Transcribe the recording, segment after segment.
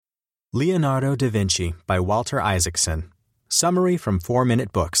Leonardo da Vinci by Walter Isaacson. Summary from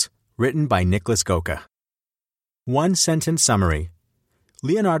 4-Minute Books, written by Nicholas Goka. One-sentence summary.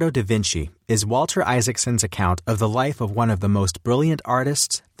 Leonardo da Vinci is Walter Isaacson's account of the life of one of the most brilliant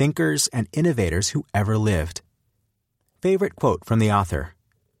artists, thinkers, and innovators who ever lived. Favorite quote from the author.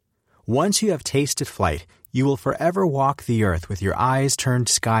 Once you have tasted flight, you will forever walk the earth with your eyes turned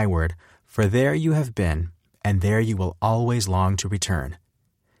skyward, for there you have been, and there you will always long to return.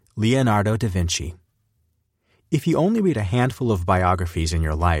 Leonardo da Vinci. If you only read a handful of biographies in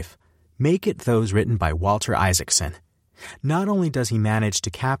your life, make it those written by Walter Isaacson. Not only does he manage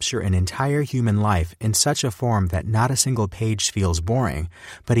to capture an entire human life in such a form that not a single page feels boring,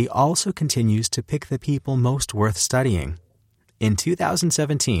 but he also continues to pick the people most worth studying. In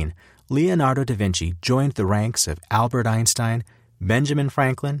 2017, Leonardo da Vinci joined the ranks of Albert Einstein, Benjamin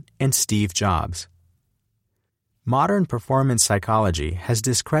Franklin, and Steve Jobs. Modern performance psychology has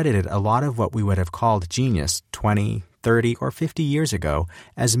discredited a lot of what we would have called genius 20, 30, or 50 years ago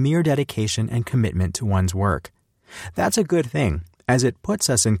as mere dedication and commitment to one's work. That's a good thing, as it puts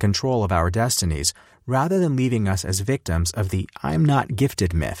us in control of our destinies rather than leaving us as victims of the "I'm not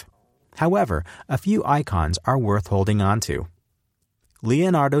gifted" myth. However, a few icons are worth holding on to.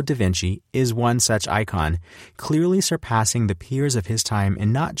 Leonardo da Vinci is one such icon, clearly surpassing the peers of his time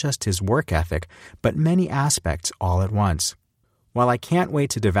in not just his work ethic, but many aspects all at once. While I can't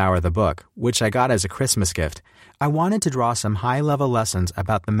wait to devour the book, which I got as a Christmas gift, I wanted to draw some high-level lessons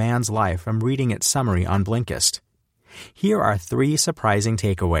about the man's life from reading its summary on Blinkist. Here are 3 surprising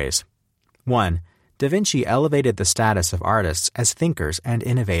takeaways. 1. Da Vinci elevated the status of artists as thinkers and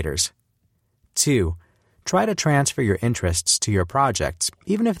innovators. 2. Try to transfer your interests to your projects,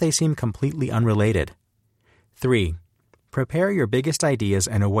 even if they seem completely unrelated. 3. Prepare your biggest ideas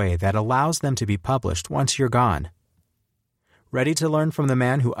in a way that allows them to be published once you're gone. Ready to learn from the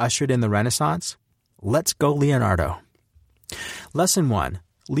man who ushered in the Renaissance? Let's go, Leonardo. Lesson 1.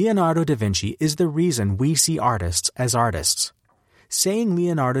 Leonardo da Vinci is the reason we see artists as artists. Saying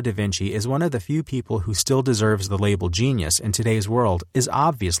Leonardo da Vinci is one of the few people who still deserves the label genius in today's world is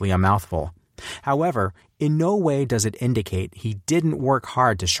obviously a mouthful. However, in no way does it indicate he didn't work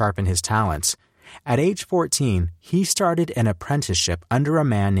hard to sharpen his talents. At age 14, he started an apprenticeship under a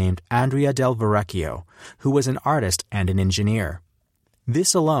man named Andrea del Verrocchio, who was an artist and an engineer.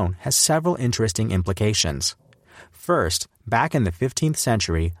 This alone has several interesting implications. First, back in the 15th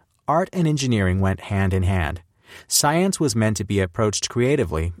century, art and engineering went hand in hand. Science was meant to be approached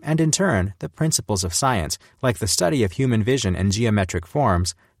creatively, and in turn, the principles of science, like the study of human vision and geometric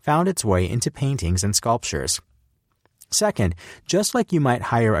forms, found its way into paintings and sculptures. Second, just like you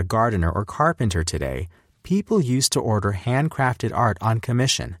might hire a gardener or carpenter today, people used to order handcrafted art on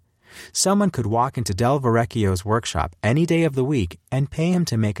commission. Someone could walk into Del Verrocchio's workshop any day of the week and pay him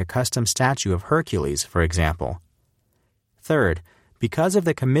to make a custom statue of Hercules, for example. Third, because of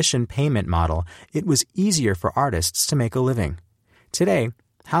the commission payment model, it was easier for artists to make a living. Today,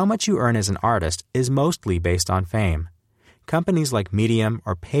 how much you earn as an artist is mostly based on fame. Companies like Medium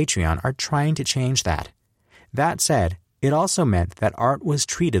or Patreon are trying to change that. That said, it also meant that art was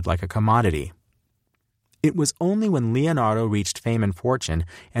treated like a commodity. It was only when Leonardo reached fame and fortune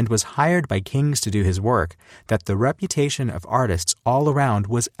and was hired by kings to do his work that the reputation of artists all around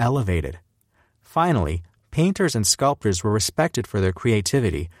was elevated. Finally, painters and sculptors were respected for their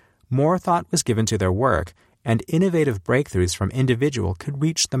creativity, more thought was given to their work, and innovative breakthroughs from individuals could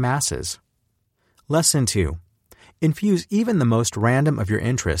reach the masses. Lesson 2. Infuse even the most random of your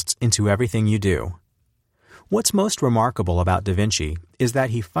interests into everything you do. What's most remarkable about Da Vinci is that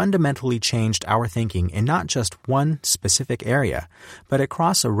he fundamentally changed our thinking in not just one specific area, but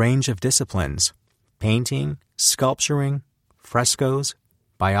across a range of disciplines: painting, sculpturing, frescoes,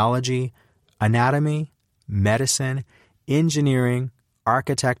 biology, anatomy, medicine, engineering,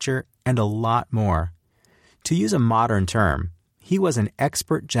 architecture, and a lot more. To use a modern term, he was an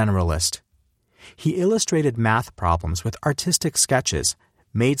expert generalist. He illustrated math problems with artistic sketches,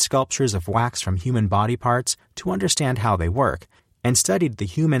 made sculptures of wax from human body parts to understand how they work, and studied the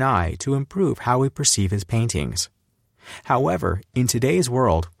human eye to improve how we perceive his paintings. However, in today's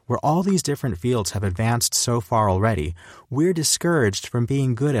world, where all these different fields have advanced so far already, we're discouraged from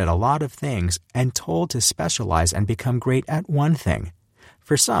being good at a lot of things and told to specialize and become great at one thing.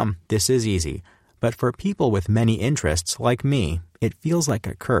 For some, this is easy, but for people with many interests like me, it feels like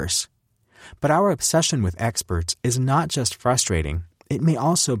a curse. But our obsession with experts is not just frustrating, it may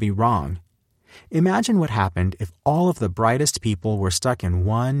also be wrong. Imagine what happened if all of the brightest people were stuck in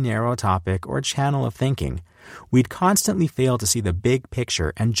one narrow topic or channel of thinking. We'd constantly fail to see the big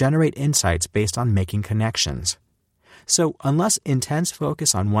picture and generate insights based on making connections. So unless intense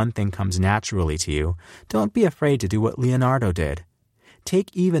focus on one thing comes naturally to you, don't be afraid to do what Leonardo did. Take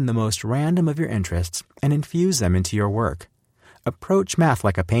even the most random of your interests and infuse them into your work. Approach math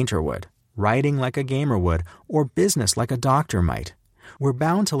like a painter would, writing like a gamer would, or business like a doctor might. We're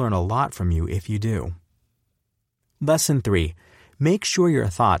bound to learn a lot from you if you do. Lesson 3. Make sure your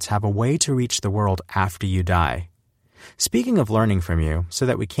thoughts have a way to reach the world after you die. Speaking of learning from you, so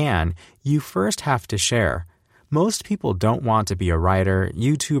that we can, you first have to share. Most people don't want to be a writer,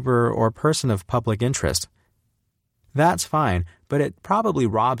 YouTuber, or person of public interest. That's fine, but it probably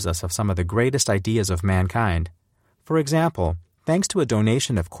robs us of some of the greatest ideas of mankind. For example, thanks to a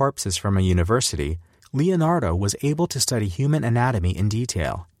donation of corpses from a university, Leonardo was able to study human anatomy in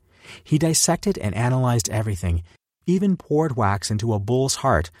detail. He dissected and analyzed everything, even poured wax into a bull's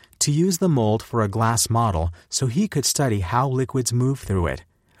heart to use the mold for a glass model so he could study how liquids move through it.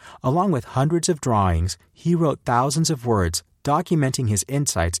 Along with hundreds of drawings, he wrote thousands of words documenting his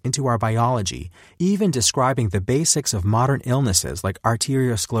insights into our biology, even describing the basics of modern illnesses like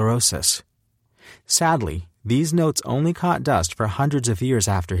arteriosclerosis. Sadly, these notes only caught dust for hundreds of years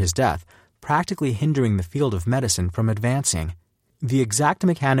after his death, practically hindering the field of medicine from advancing. The exact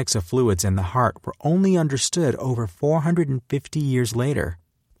mechanics of fluids in the heart were only understood over 450 years later.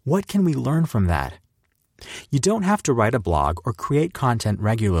 What can we learn from that? You don't have to write a blog or create content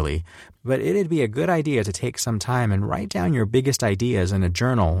regularly, but it'd be a good idea to take some time and write down your biggest ideas in a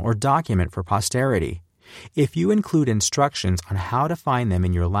journal or document for posterity. If you include instructions on how to find them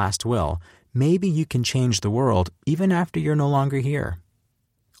in your last will, maybe you can change the world even after you're no longer here.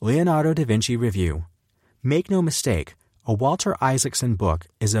 Leonardo da Vinci Review. Make no mistake, a Walter Isaacson book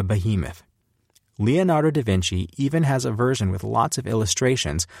is a behemoth. Leonardo da Vinci even has a version with lots of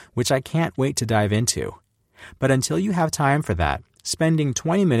illustrations, which I can't wait to dive into. But until you have time for that, spending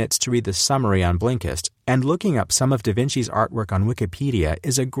 20 minutes to read the summary on Blinkist and looking up some of Da Vinci's artwork on Wikipedia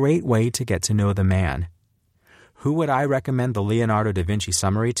is a great way to get to know the man. Who would I recommend the Leonardo da Vinci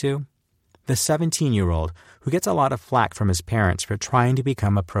summary to? The 17-year-old who gets a lot of flack from his parents for trying to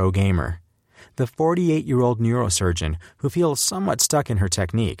become a pro gamer. The 48-year-old neurosurgeon who feels somewhat stuck in her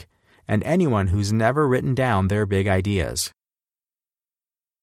technique. And anyone who's never written down their big ideas.